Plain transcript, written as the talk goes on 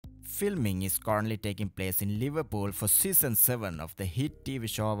filming is currently taking place in Liverpool for season 7 of the hit TV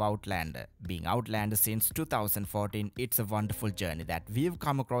show of Outlander. Being Outlander since 2014, it's a wonderful journey that we've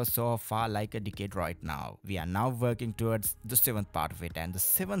come across so far, like a decade right now. We are now working towards the 7th part of it and the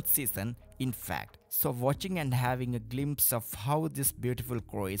 7th season in fact. So watching and having a glimpse of how this beautiful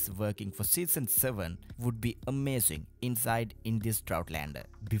crew is working for season 7 would be amazing inside in this Outlander.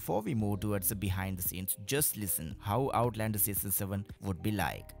 Before we move towards the behind the scenes, just listen how Outlander season 7 would be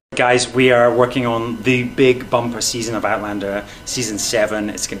like. Guys, we are working on the big bumper season of Outlander, season 7.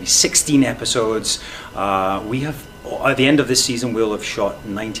 It's going to be 16 episodes. At the end of this season, we'll have shot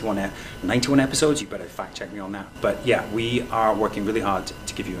 91 episodes. You better fact check me on that. But yeah, we are working really hard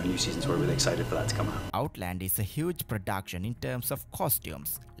to give you a new season, so we're really excited for that to come out. Outlander is a huge production in terms of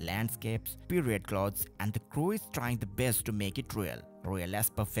costumes, landscapes, period clothes, and the crew is trying the best to make it real as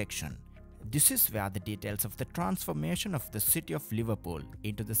perfection. This is where the details of the transformation of the city of Liverpool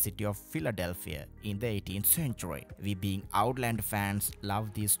into the city of Philadelphia in the 18th century. We being Outlander fans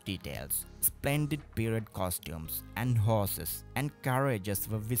love these details. Splendid period costumes and horses and carriages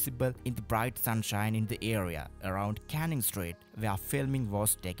were visible in the bright sunshine in the area around Canning Street where filming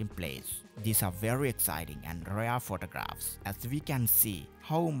was taking place. These are very exciting and rare photographs as we can see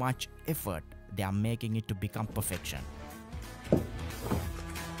how much effort they are making it to become perfection.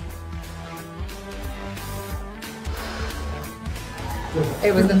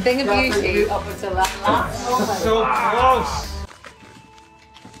 It was a thing of beauty up until that last moment. So close!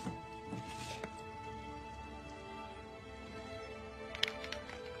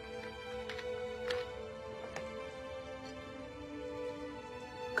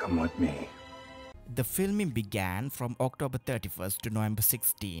 Come with me. The filming began from October 31st to November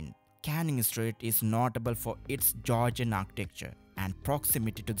 16. Canning Street is notable for its Georgian architecture and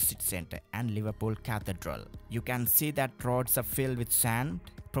proximity to the city centre and Liverpool Cathedral. You can see that roads are filled with sand,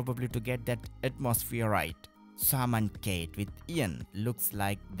 probably to get that atmosphere right. Sam and Kate with Ian looks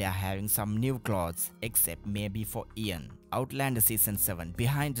like they are having some new clothes, except maybe for Ian. Outlander season 7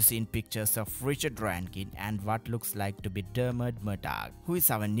 behind the scene pictures of Richard Rankin and what looks like to be Dermot Murtagh, who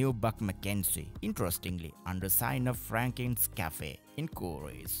is our new Buck Mackenzie, interestingly under sign of Rankin's Cafe in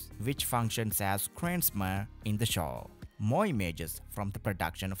Corys, which functions as Cranesmere in the show. More images from the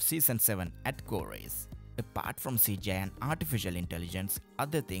production of season 7 at Corys. Apart from CGI and artificial intelligence,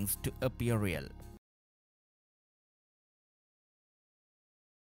 other things to appear real.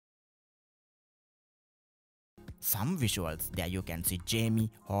 Some visuals there you can see Jamie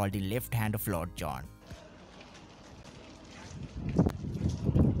holding left hand of Lord John.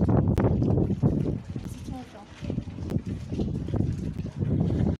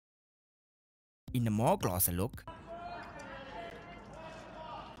 In a more closer look,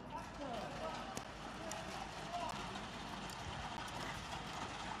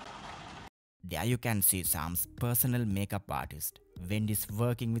 there you can see Sam's personal makeup artist. Wendy's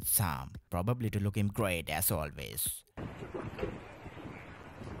working with Sam, probably to look him great as always.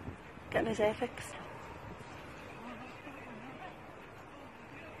 Getting his hair fixed.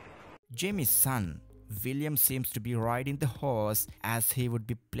 Jamie's son, William, seems to be riding the horse as he would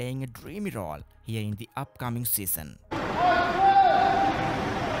be playing a dreamy role here in the upcoming season.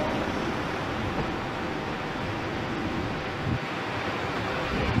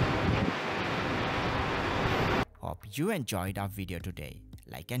 Hope you enjoyed our video today.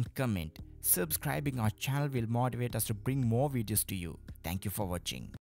 Like and comment. Subscribing our channel will motivate us to bring more videos to you. Thank you for watching.